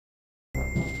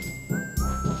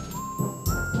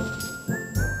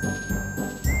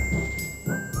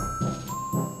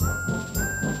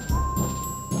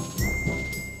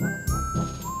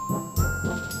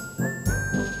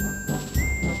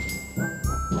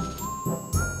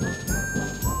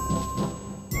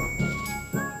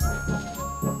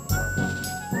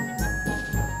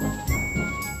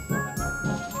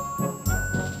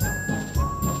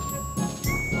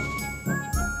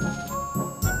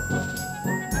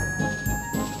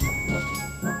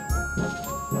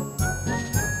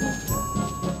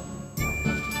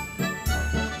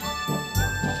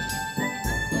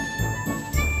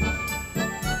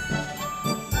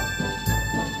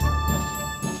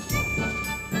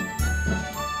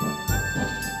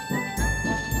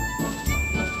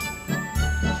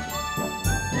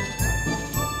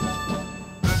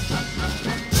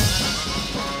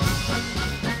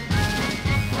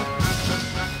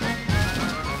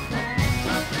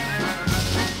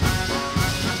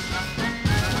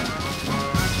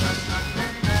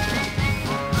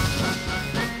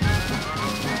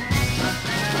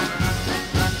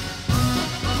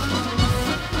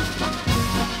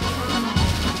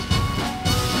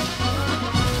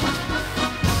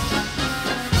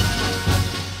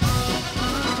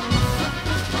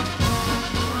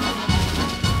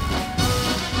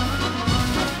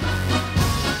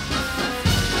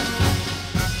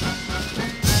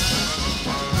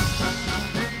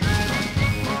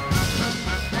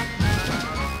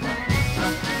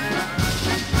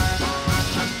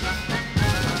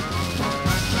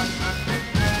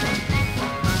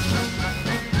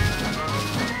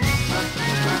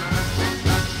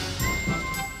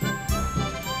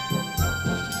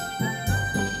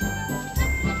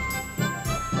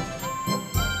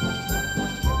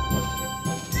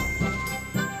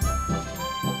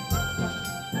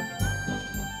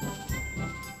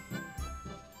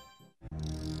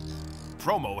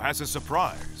Promo has a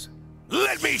surprise.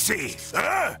 Let me see.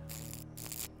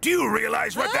 Do you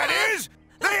realize what that is?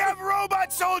 They have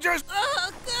robot soldiers!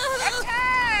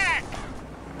 Attack!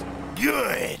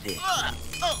 Good.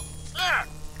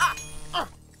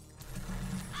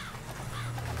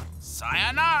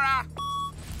 Sayonara!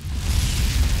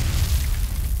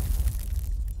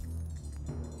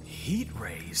 Heat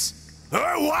rays?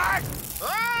 What?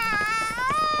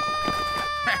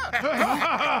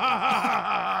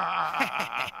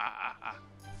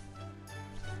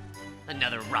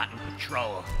 Another rotten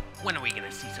patrol. When are we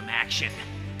gonna see some action?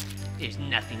 There's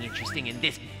nothing interesting in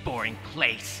this boring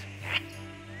place.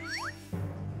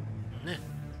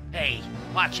 Hey,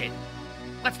 watch it.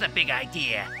 What's the big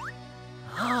idea?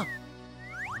 Huh?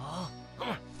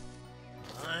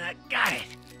 Got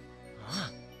it.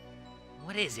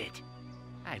 What is it?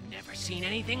 I've never seen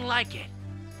anything like it.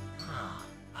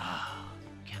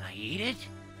 Can I eat it?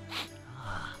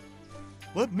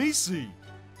 Let me see.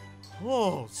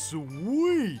 Oh,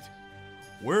 sweet.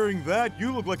 Wearing that,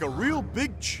 you look like a real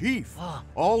big chief.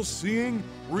 All-seeing,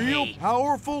 real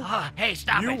powerful. Hey,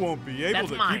 stop it. You won't be able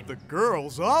That's to mine. keep the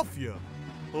girls off you.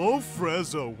 Oh,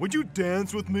 Frezzo, would you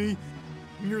dance with me?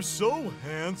 You're so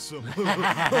handsome.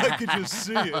 I could just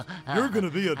see it. You're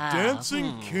gonna be a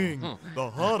dancing king,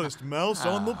 the hottest mouse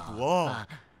on the block.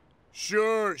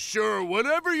 Sure,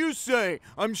 whatever you say.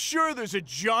 I'm sure there's a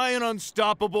giant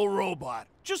unstoppable robot.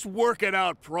 Just work it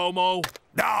out, Promo.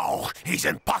 No, he's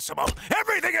impossible.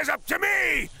 Everything is up to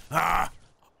me!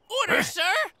 Order, sir!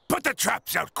 Put the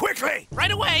traps out quickly! Right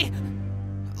away!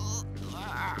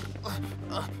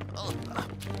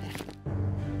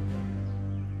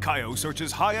 Kaio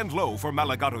searches high and low for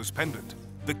Malagato's pendant.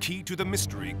 The key to the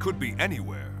mystery could be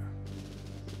anywhere.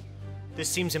 This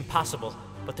seems impossible,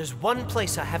 but there's one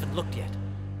place I haven't looked yet.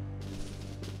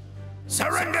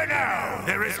 Surrender now!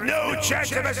 There is no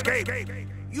chance of escape!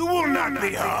 You will not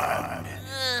be harmed!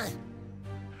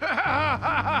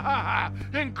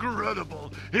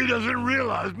 Incredible! He doesn't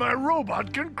realize my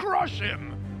robot can crush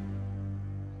him!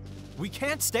 We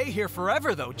can't stay here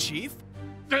forever, though, Chief.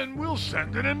 Then we'll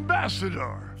send an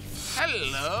ambassador.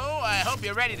 Hello, I hope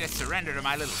you're ready to surrender to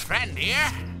my little friend here.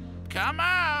 Come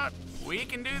out. We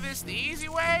can do this the easy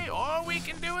way, or we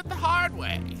can do it the hard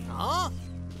way. Huh?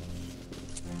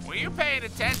 Were you paying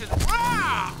attention?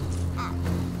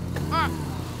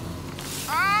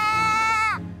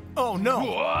 Oh, no.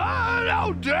 What?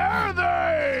 How dare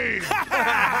they?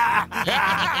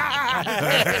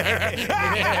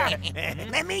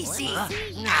 Let me see.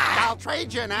 I'll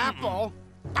trade you an apple.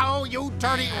 Oh, you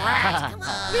dirty rat!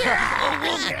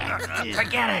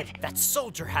 Forget it. That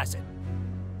soldier has it.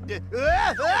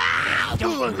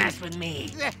 Don't mess with me.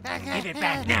 Give it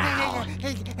back now.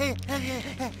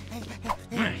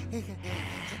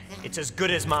 It's as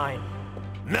good as mine.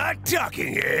 Not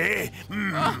talking, eh?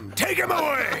 Take him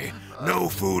away! No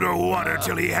food or water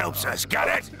till he helps us, got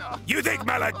it? You think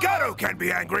Malagato can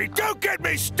be angry? Don't get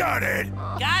me started!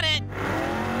 Got it!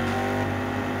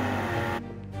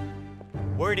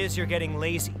 Word is you're getting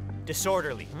lazy,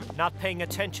 disorderly, not paying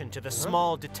attention to the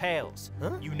small details.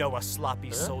 You know a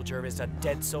sloppy soldier is a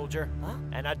dead soldier,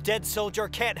 and a dead soldier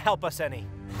can't help us any.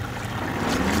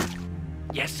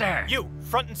 Yes, sir. You,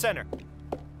 front and center.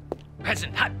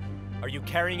 Present hut. Are you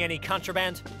carrying any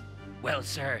contraband? Well,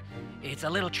 sir, it's a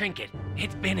little trinket.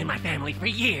 It's been in my family for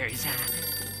years.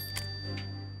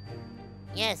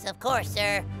 Yes, of course,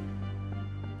 sir.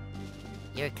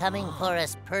 You're coming for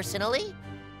us personally?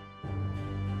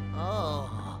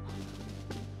 Oh.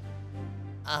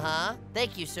 Uh-huh.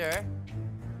 Thank you, sir.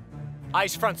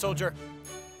 Eyes front, soldier.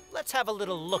 Let's have a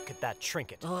little look at that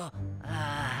trinket. Sure.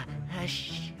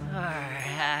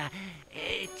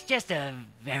 It's just a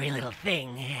very little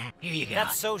thing. Here you go.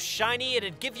 That's so shiny,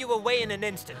 it'd give you away in an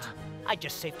instant. I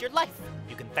just saved your life.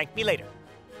 You can thank me later.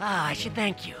 Ah, I should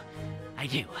thank you. I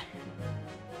do.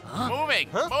 Moving!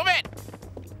 Move it!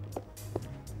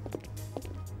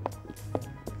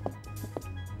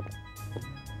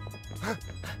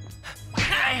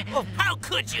 How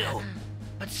could you?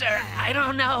 But, sir, I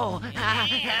don't know.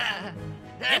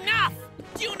 Enough!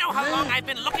 Do you know how long I've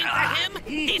been looking for him?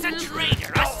 He's a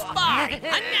traitor, a spy,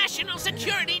 a national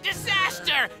security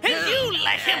disaster, and you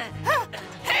let him...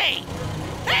 Hey!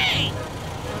 Hey!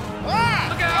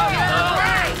 Look out!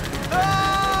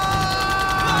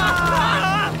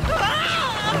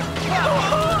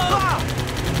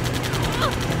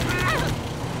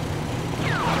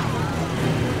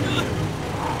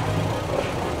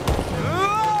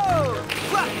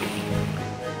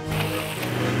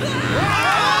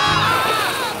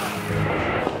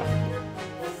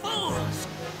 Fools!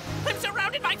 I'm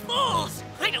surrounded by fools!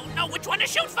 I don't know which one to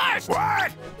shoot first! first!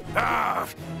 What?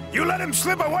 You let him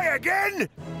slip away again?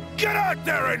 Get out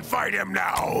there and fight him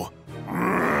now!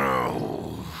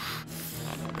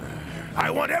 I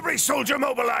want every soldier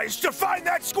mobilized to find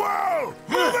that squirrel!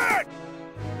 Move it!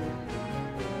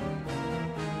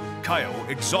 Kaio,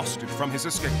 exhausted from his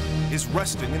escape, is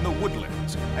resting in the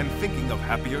woodlands and thinking of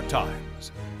happier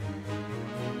times.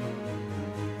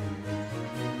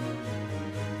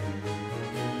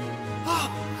 Oh,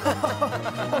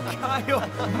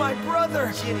 Kaio, my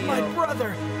brother! My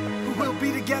brother! We'll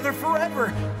be together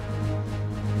forever!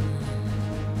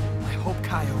 I hope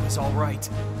Kaio is all right.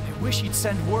 I wish he'd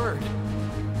send word.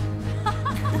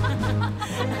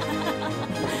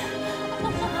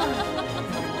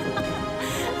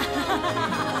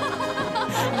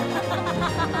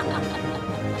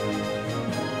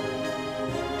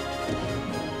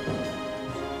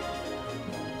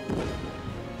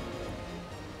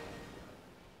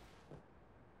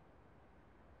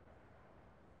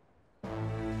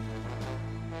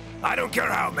 I don't care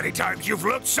how many times you've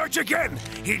looked, search again!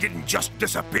 He didn't just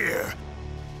disappear.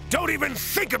 Don't even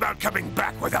think about coming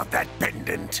back without that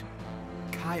pendant!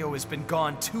 Kaio has been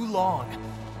gone too long.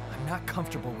 I'm not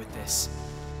comfortable with this.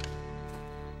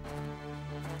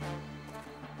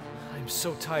 I'm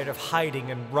so tired of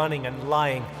hiding and running and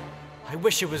lying. I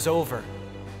wish it was over.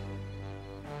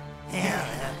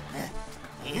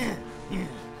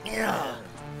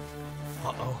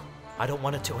 Uh-oh. I don't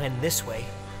want it to end this way.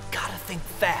 Gotta think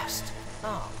fast.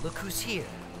 Oh, look who's here.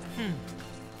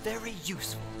 Very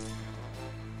useful.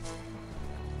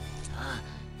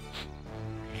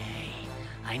 Hey,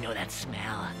 I know that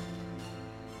smell.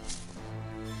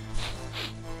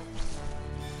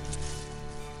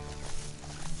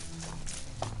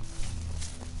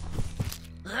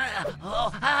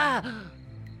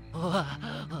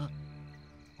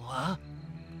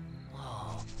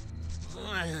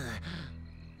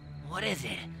 What is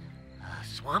it?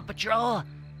 Swamp Patrol?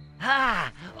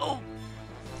 Oh!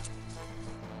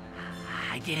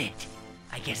 I did it.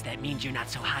 I guess that means you're not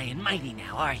so high and mighty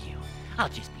now, are you? I'll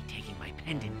just be taking my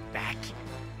pendant back.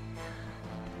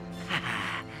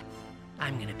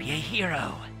 I'm gonna be a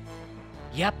hero.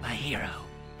 Yup, a hero.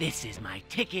 This is my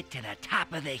ticket to the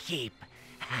top of the heap.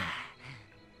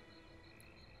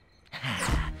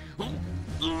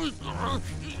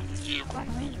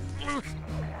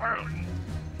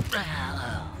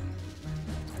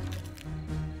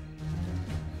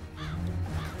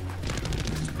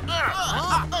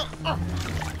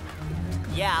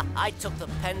 Yeah, I took the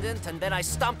pendant and then I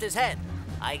stomped his head.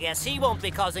 I guess he won't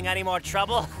be causing any more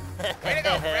trouble. Way to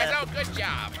go, Frezzo. Good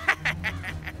job.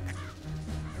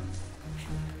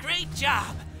 Great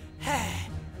job.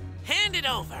 Hand it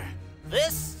over.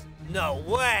 This? No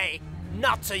way.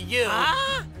 Not to you.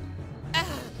 Huh?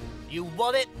 You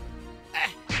want it?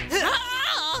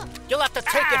 You'll have to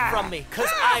take it from me, because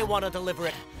I want to deliver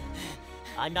it.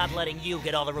 I'm not letting you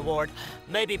get all the reward.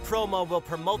 Maybe Promo will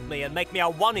promote me and make me a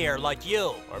one-ear like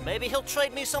you. Or maybe he'll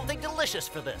trade me something delicious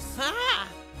for this.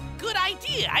 Good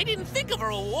idea. I didn't think of a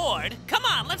reward. Come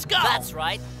on, let's go. That's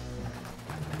right.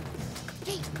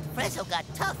 Gee, Frezzo got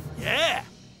tough. Yeah.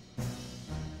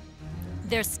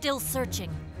 They're still searching.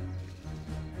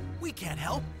 We can't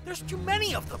help. There's too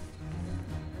many of them.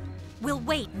 We'll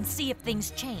wait and see if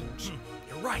things change.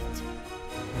 You're right.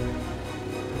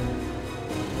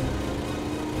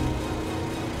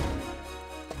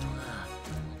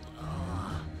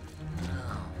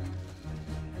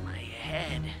 My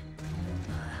head.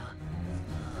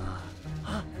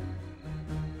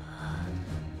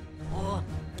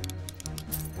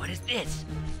 What is this?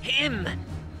 Him!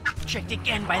 Tricked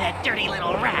again by that dirty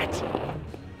little rat!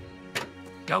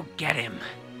 Go get him.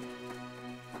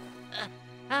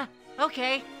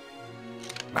 Okay.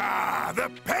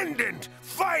 The pendant!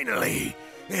 Finally!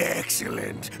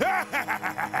 Excellent!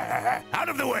 Out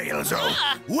of the way, Elzo!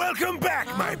 Welcome back,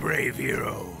 my brave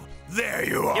hero! There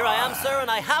you are! Here I am, sir, and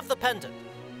I have the pendant.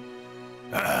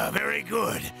 Very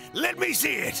good. Let me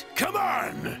see it! Come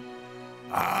on!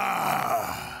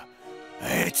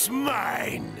 It's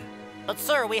mine! But,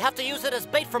 sir, we have to use it as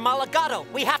bait for Malagado.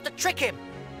 We have to trick him.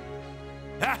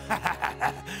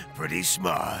 Pretty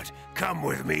smart. Come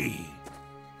with me.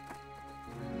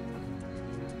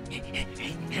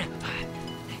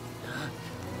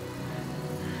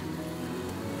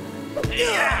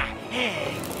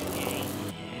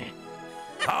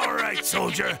 All right,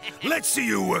 soldier. Let's see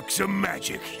you work some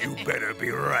magic. You better be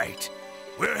right.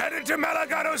 We're headed to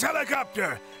Malagado's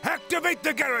helicopter. Activate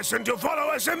the garrison to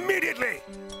follow us immediately.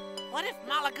 What if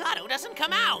Malagado doesn't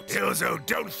come out? Ilzo,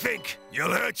 don't think.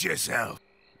 You'll hurt yourself.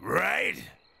 Right?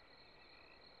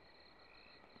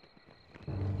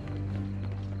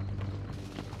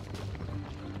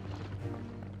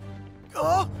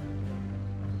 Oh!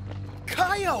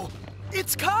 Kaio!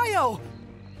 It's Kaio!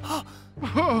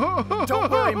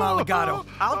 Don't worry, Malagato.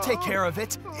 I'll take care of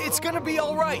it. It's gonna be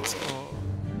all right.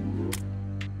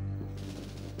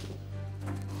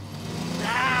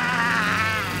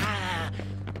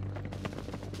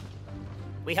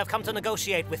 We have come to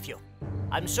negotiate with you.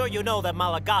 I'm sure you know that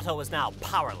Malagato is now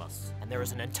powerless, and there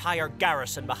is an entire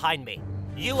garrison behind me.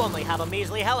 You only have a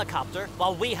measly helicopter,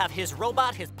 while we have his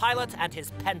robot, his pilot, and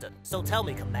his pendant. So tell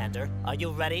me, Commander, are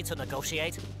you ready to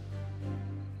negotiate?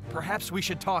 Perhaps we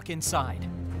should talk inside.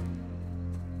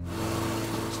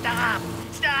 Stop!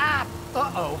 Stop!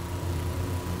 Uh-oh.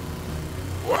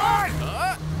 What?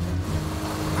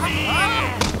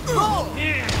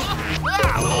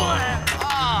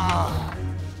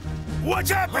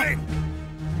 What's happening?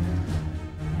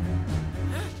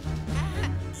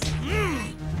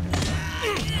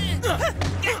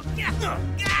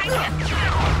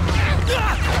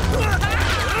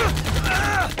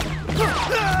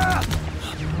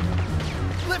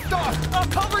 Lift off! I'll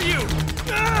cover you!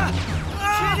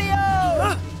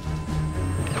 Cheerio!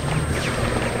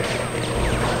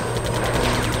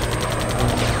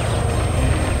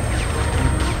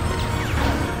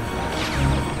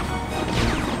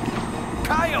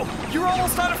 Kaio, you're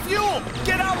almost out of fuel!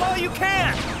 Get out while you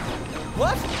can!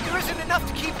 What? There isn't enough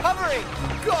to keep hovering!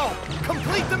 Go!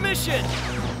 Complete the mission!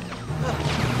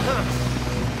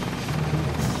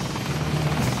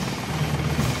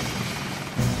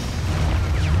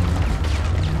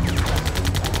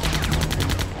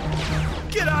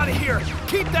 Get out of here!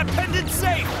 Keep that pendant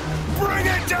safe! Bring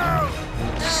it down!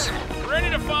 Ready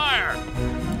to fire!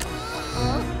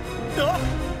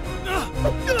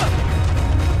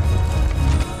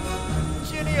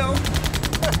 Cheerio!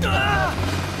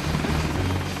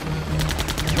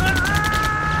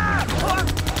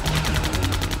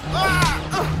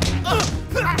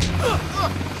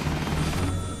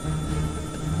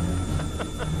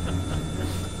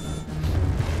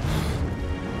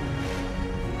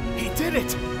 He did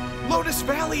it! Lotus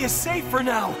Valley is safe for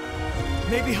now!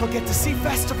 Maybe he'll get to see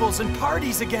festivals and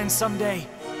parties again someday.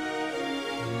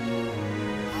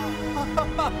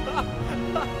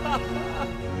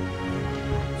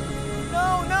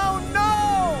 No, no,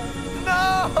 no! No!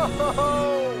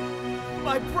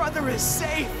 My brother is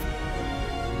safe!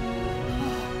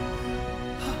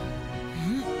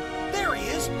 There he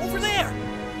is, over there!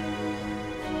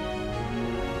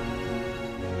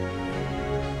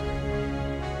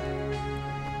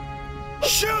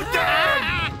 Shoot them!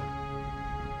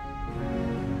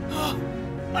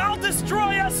 I'll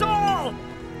destroy us all!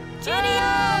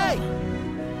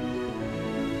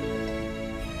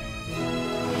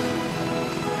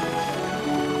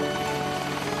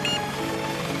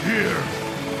 Here.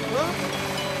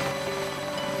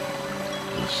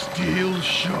 The steel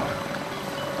shark.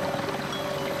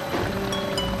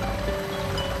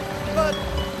 But...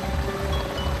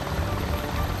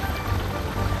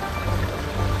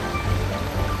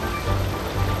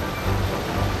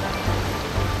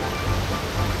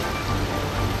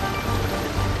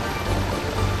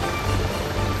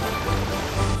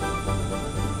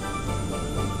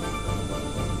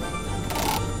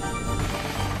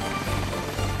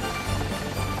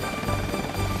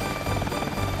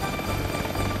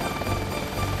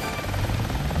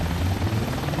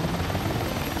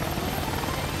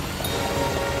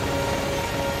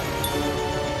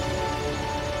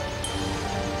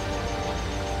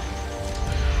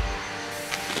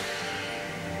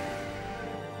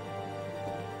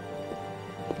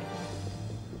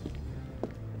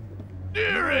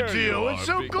 Tio, it's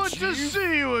so good to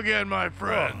see you again, my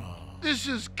friend. This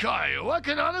is Kaio. I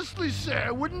can honestly say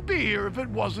I wouldn't be here if it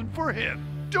wasn't for him.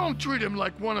 Don't treat him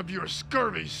like one of your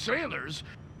scurvy sailors.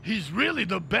 He's really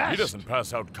the best. He doesn't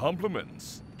pass out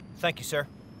compliments. Thank you, sir.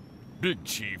 Big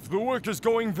Chief, the work is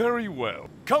going very well.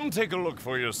 Come take a look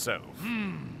for yourself.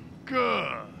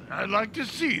 Good. I'd like to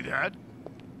see that.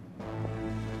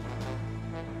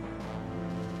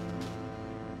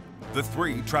 The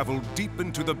three travel deep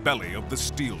into the belly of the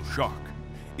steel shark.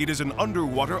 It is an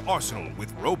underwater arsenal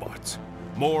with robots.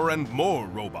 More and more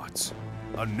robots.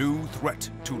 A new threat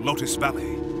to Lotus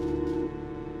Valley.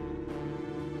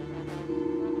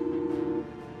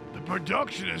 The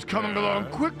production is coming along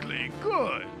quickly.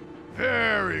 Good.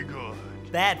 Very good.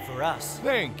 Bad for us.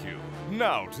 Thank you.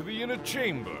 Now to the inner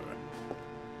chamber.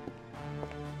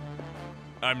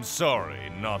 I'm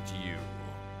sorry, not you.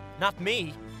 Not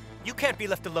me. You can't be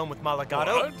left alone with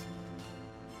Malagato. What?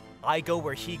 I go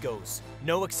where he goes.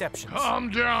 No exceptions.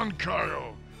 Calm down,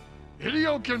 Kaio.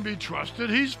 Hideo can be trusted.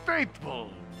 He's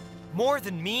faithful. More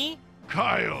than me?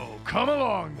 Kaio, come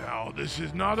along now. This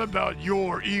is not about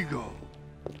your ego.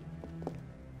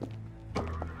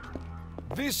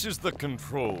 This is the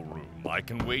control room. I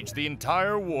can wage the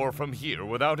entire war from here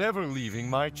without ever leaving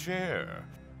my chair.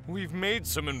 We've made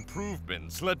some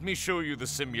improvements. Let me show you the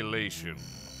simulation.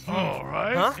 All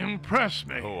right, Huh? impress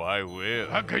me. Oh, I will.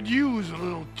 I could use a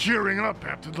little cheering up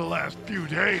after the last few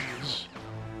days.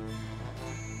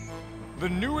 The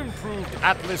new improved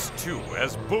Atlas II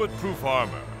has bulletproof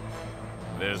armor.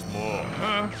 There's more.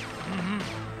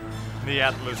 The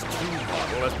Atlas II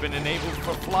model has been enabled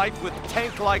for flight with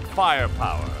tank-like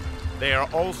firepower. They are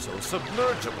also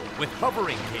submergible with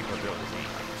hovering capability,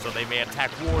 so they may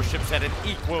attack warships at an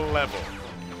equal level.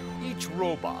 Each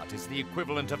robot is the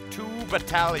equivalent of 2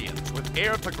 battalions with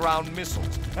air-to-ground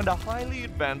missiles and a highly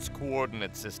advanced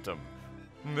coordinate system.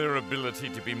 Their ability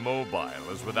to be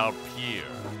mobile is without peer.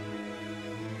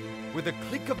 With a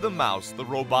click of the mouse, the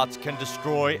robots can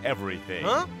destroy everything.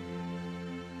 Huh?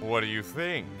 What do you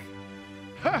think?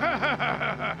 I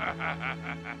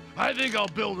think I'll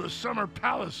build a summer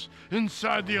palace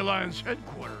inside the Alliance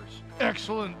headquarters.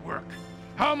 Excellent work.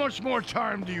 How much more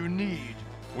time do you need?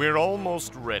 We're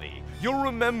almost ready. You'll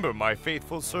remember my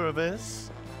faithful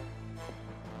service?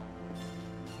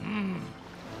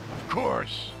 Of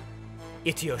course.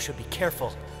 Itio should be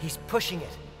careful. He's pushing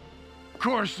it. Of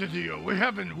course, Idio. We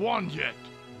haven't won yet.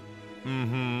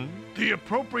 The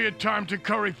appropriate time to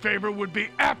curry favor would be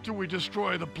after we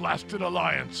destroy the blasted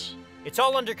Alliance. It's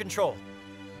all under control.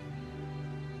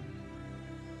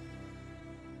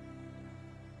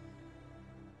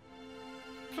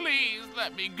 Please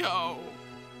let me go.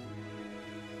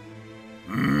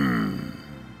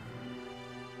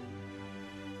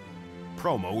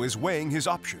 Promo is weighing his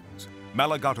options.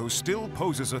 Malagato still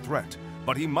poses a threat,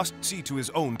 but he must see to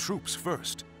his own troops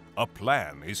first. A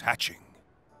plan is hatching.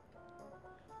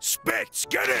 Spitz,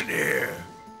 get in here!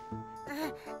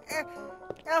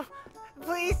 No,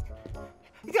 please,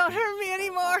 don't hurt me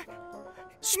anymore.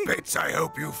 Spitz, I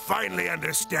hope you finally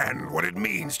understand what it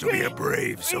means to be a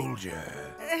brave soldier.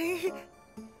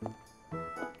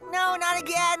 No, not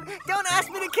again. Don't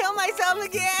ask me to kill myself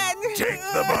again. Take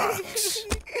the box.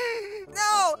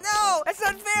 No, that's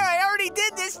not fair. I already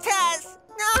did this test.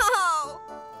 No.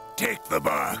 Take the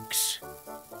box.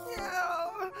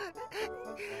 No.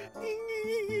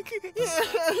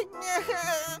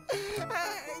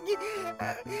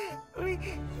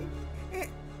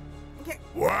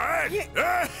 What?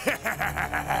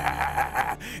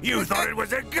 You thought it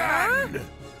was a gun?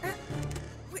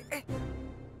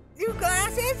 New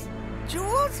glasses?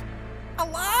 Jewels? A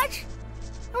lodge?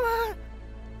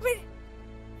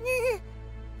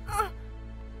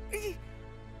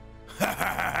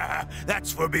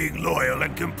 That's for being loyal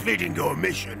and completing your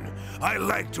mission. I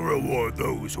like to reward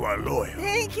those who are loyal.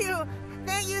 Thank you.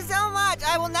 Thank you so much.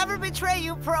 I will never betray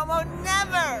you, Promo.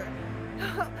 Never.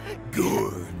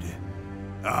 Good.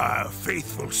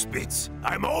 Faithful Spitz.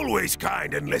 I'm always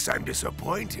kind unless I'm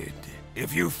disappointed.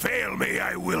 If you fail me,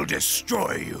 I will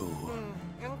destroy you.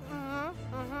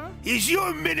 Is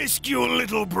your minuscule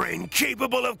little brain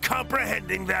capable of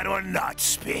comprehending that or not,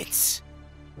 Spitz?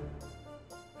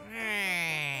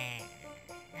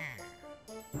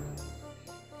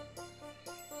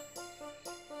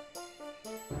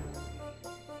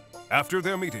 After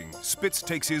their meeting, Spitz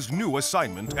takes his new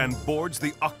assignment and boards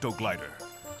the Octoglider.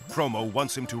 Promo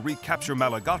wants him to recapture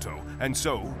Malagato, and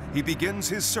so he begins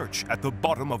his search at the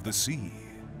bottom of the sea.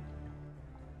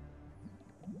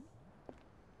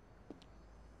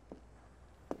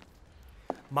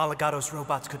 Malagato's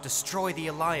robots could destroy the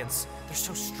Alliance. They're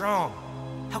so strong.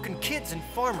 How can kids and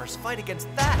farmers fight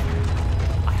against that?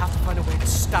 I have to find a way to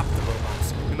stop the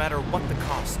robots, no matter what the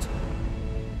cost.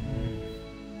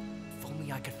 If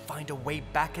only I could find a way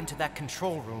back into that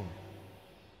control room.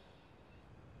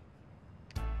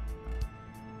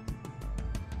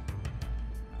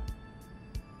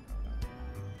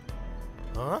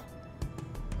 Huh?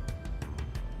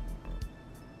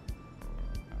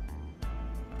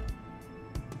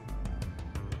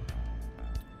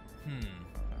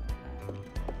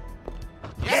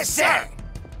 Yes, sir!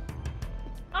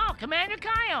 Oh, Commander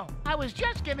Kyle, I was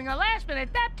just giving a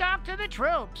last-minute pep talk to the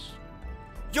troops.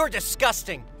 You're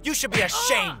disgusting! You should be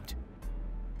ashamed!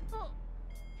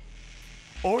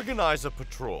 Organize a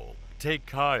patrol. Take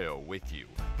Kaio with you.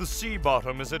 The sea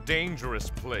bottom is a dangerous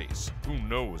place. Who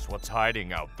knows what's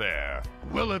hiding out there?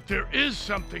 Well, if there is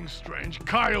something strange,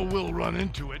 Kyle will run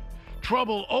into it.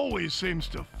 Trouble always seems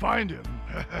to find him.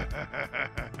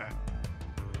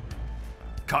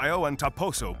 Kaio and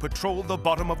Taposo patrol the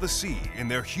bottom of the sea in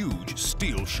their huge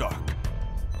steel shark.